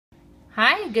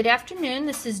Hi, good afternoon.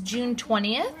 This is June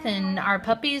 20th and our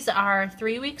puppies are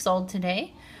 3 weeks old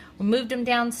today. We moved them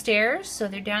downstairs, so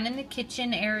they're down in the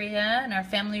kitchen area in our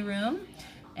family room,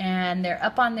 and they're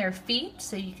up on their feet,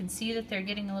 so you can see that they're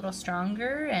getting a little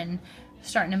stronger and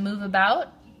starting to move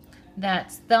about.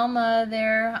 That's Thelma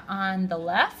there on the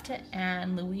left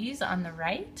and Louise on the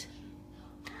right.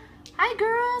 Hi,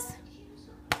 girls.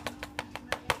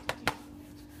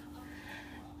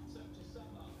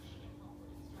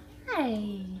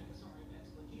 Hi.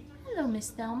 Hello,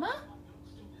 Miss Thelma.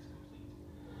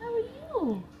 How are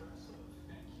you?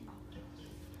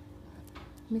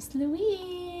 Miss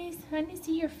Louise, let me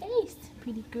see your face,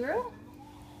 pretty girl.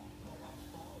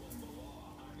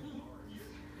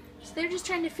 So they're just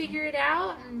trying to figure it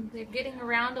out, and they're getting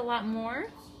around a lot more.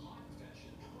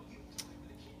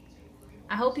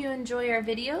 I hope you enjoy our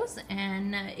videos,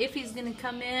 and Iffy's gonna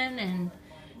come in and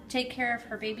take care of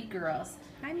her baby girls.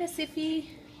 Hi, Miss Iffy.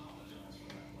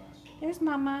 There's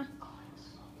Mama.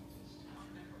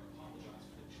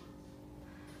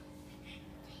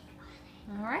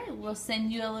 All right, we'll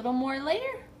send you a little more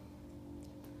later.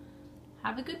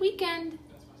 Have a good weekend.